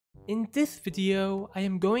In this video, I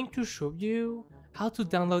am going to show you how to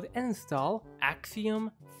download and install Axiom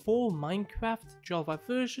for Minecraft Java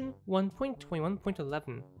version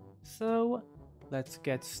 1.21.11. So let's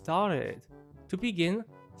get started. To begin,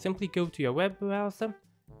 simply go to your web browser,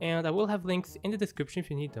 and I will have links in the description if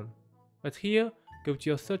you need them. But here, go to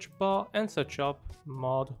your search bar and search up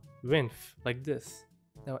mod winf like this.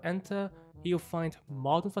 Now enter, here you'll find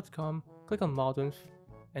modwinf.com, click on modwinf,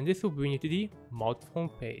 and this will bring you to the mod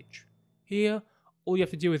homepage. Here, all you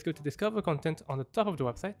have to do is go to discover content on the top of the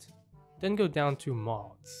website, then go down to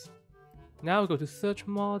mods. Now go to search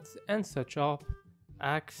mods and search up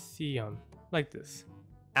Axiom, like this.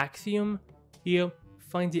 Axiom, here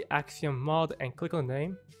find the Axiom mod and click on the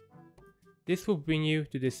name. This will bring you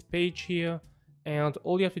to this page here, and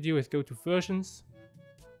all you have to do is go to versions,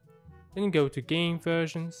 then go to game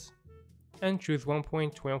versions, and choose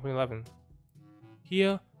 1.21.11.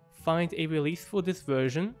 Here, find a release for this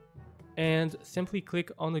version, and simply click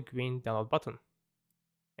on the green download button.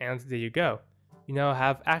 And there you go. You now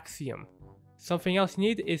have Axiom. Something else you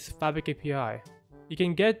need is Fabric API. You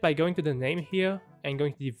can get it by going to the name here and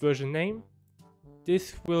going to the version name.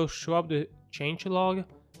 This will show up the changelog,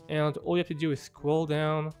 and all you have to do is scroll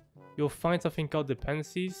down. You'll find something called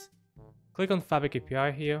dependencies. Click on Fabric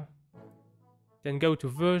API here, then go to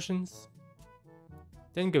versions,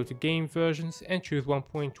 then go to game versions and choose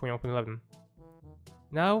 1.21.11.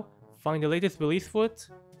 Now find the latest release for it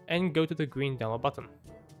and go to the green download button.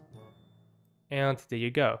 And there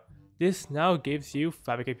you go. This now gives you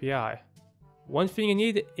Fabric API. One thing you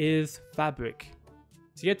need is Fabric.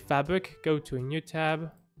 To get Fabric, go to a new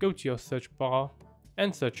tab, go to your search bar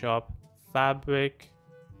and search up Fabric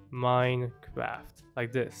Minecraft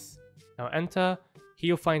like this. Now enter. Here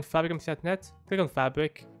you'll find fabricmc.net, click on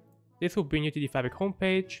Fabric. This will bring you to the Fabric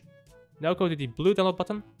homepage. Now go to the blue download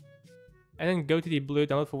button, and then go to the blue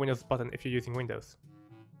download for Windows button if you're using Windows.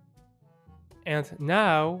 And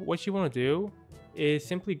now what you want to do is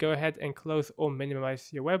simply go ahead and close or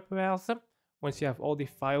minimize your web browser once you have all the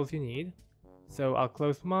files you need. So I'll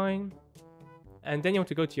close mine, and then you want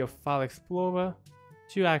to go to your File Explorer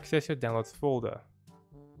to access your downloads folder.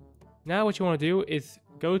 Now what you want to do is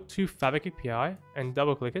go to Fabric API and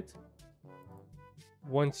double click it.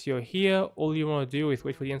 Once you're here, all you want to do is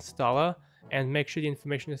wait for the installer and make sure the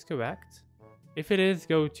information is correct. If it is,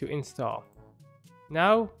 go to install.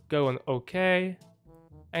 Now go on OK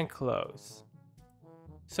and close.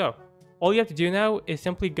 So all you have to do now is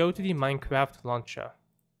simply go to the Minecraft launcher.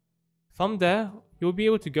 From there, you'll be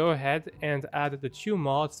able to go ahead and add the two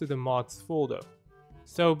mods to the mods folder.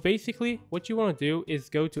 So basically, what you want to do is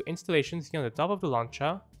go to installations here on the top of the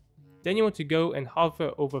launcher. Then you want to go and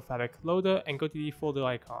hover over Fabric Loader and go to the folder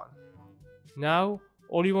icon. Now,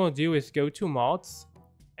 all you want to do is go to mods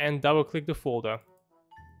and double click the folder.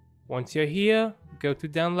 Once you're here, go to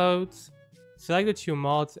downloads, select the two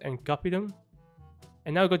mods and copy them.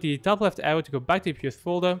 And now go to the top left arrow to go back to the previous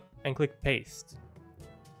folder and click paste.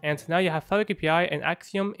 And now you have Fabric API and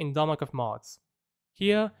Axiom in Minecraft mods.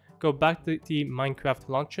 Here, go back to the Minecraft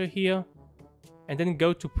launcher here, and then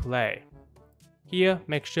go to play. Here,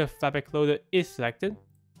 make sure Fabric Loader is selected,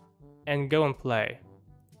 and go and play.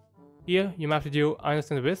 Here, you might have to do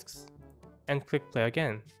understand the risks, and click play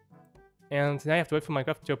again. And now you have to wait for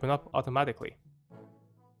Minecraft to open up automatically.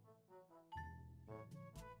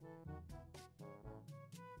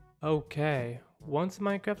 Okay, once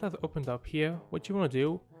Minecraft has opened up here, what you want to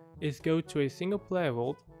do is go to a single player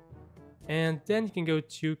world, and then you can go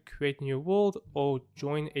to create new world or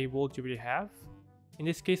join a world you already have. In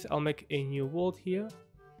this case, I'll make a new world here,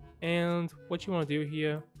 and what you want to do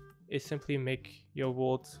here is simply make your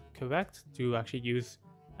world correct to actually use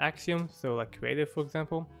Axiom, so like creative for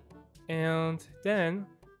example. And then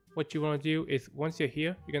what you want to do is once you're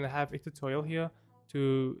here, you're going to have a tutorial here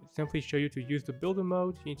to simply show you to use the builder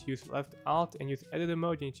mode. You need to use left alt, and use editor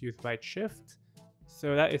mode you need to use right shift.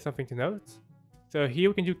 So that is something to note. So here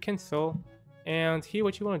we can do cancel, and here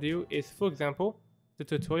what you want to do is, for example, the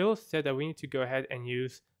tutorial said that we need to go ahead and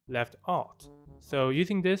use left alt. So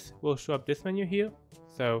using this will show up this menu here.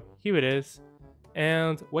 So here it is.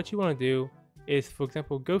 And what you want to do is, for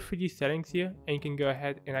example, go through these settings here, and you can go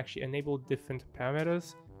ahead and actually enable different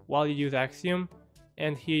parameters while you use Axiom.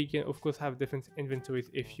 And here you can of course have different inventories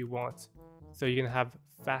if you want. So you can have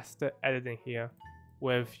faster editing here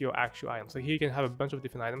with your actual items. So here you can have a bunch of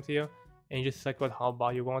different items here, and you just select what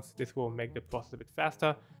hotbar you want. This will make the process a bit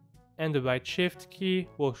faster. And the right shift key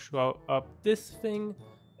will show up this thing.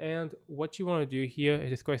 And what you want to do here is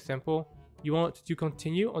just quite simple. You want to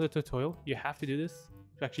continue on the tutorial. You have to do this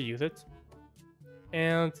to actually use it.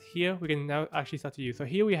 And here we can now actually start to use. So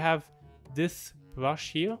here we have this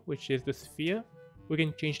brush here, which is the sphere. We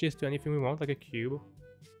can change this to anything we want, like a cube.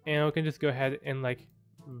 And we can just go ahead and like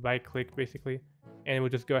right click basically, and we'll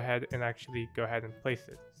just go ahead and actually go ahead and place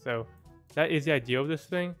it. So that is the idea of this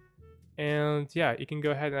thing. And yeah, you can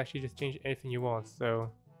go ahead and actually just change anything you want.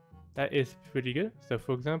 So that is pretty good. So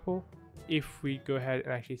for example, if we go ahead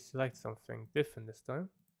and actually select something different this time,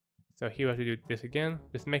 so here we have to do this again.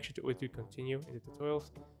 Just make sure to always do continue in the tutorials.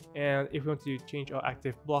 And if we want to change our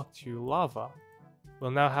active block to lava, we'll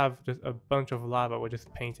now have just a bunch of lava we're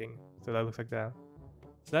just painting. So that looks like that.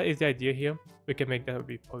 So that is the idea here. We can make that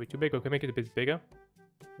be probably too big, or we can make it a bit bigger,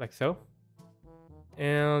 like so.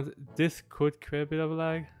 And this could create a bit of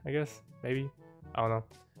lag, I guess, maybe, I don't know.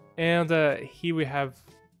 And here we have,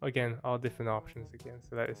 again, all different options again,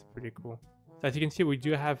 so that is pretty cool. So as you can see, we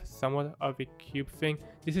do have somewhat of a cube thing.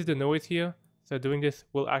 This is the noise here, so doing this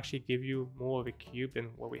will actually give you more of a cube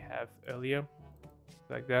than what we have earlier,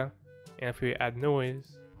 like that. And if we add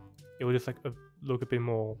noise, it will just like look a bit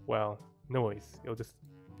more, well, noise. It'll just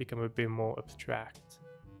become a bit more abstract.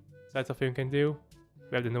 So that's something we can do.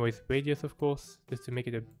 We have the noise radius, of course, just to make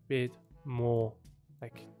it a bit more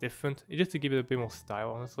like different. It's just to give it a bit more style,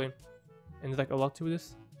 honestly. And there's like a lot to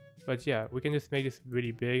this. But yeah, we can just make this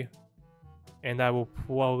really big. And that will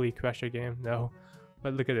probably crash your game. No.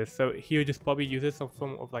 But look at this. So here just probably uses some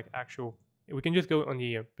form of like actual... We can just go on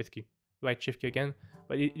the basically right shift key again.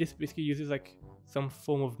 But it just basically uses like some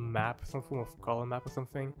form of map, some form of color map or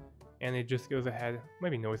something. And it just goes ahead,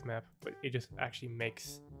 maybe noise map, but it just actually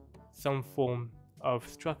makes some form of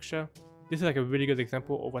structure. This is like a really good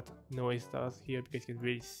example of what noise does here, because you can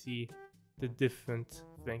really see the different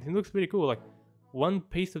things. It looks really cool. Like one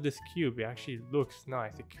piece of this cube, it actually looks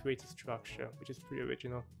nice. It creates a structure, which is pretty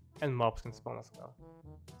original, and mobs can spawn as well.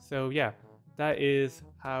 So yeah, that is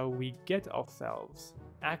how we get ourselves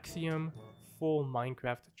Axiom for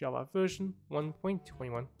Minecraft Java version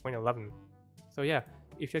 1.21.11. So yeah,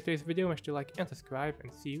 if you liked today's video, make sure to like and subscribe,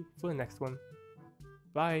 and see you for the next one.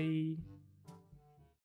 Bye!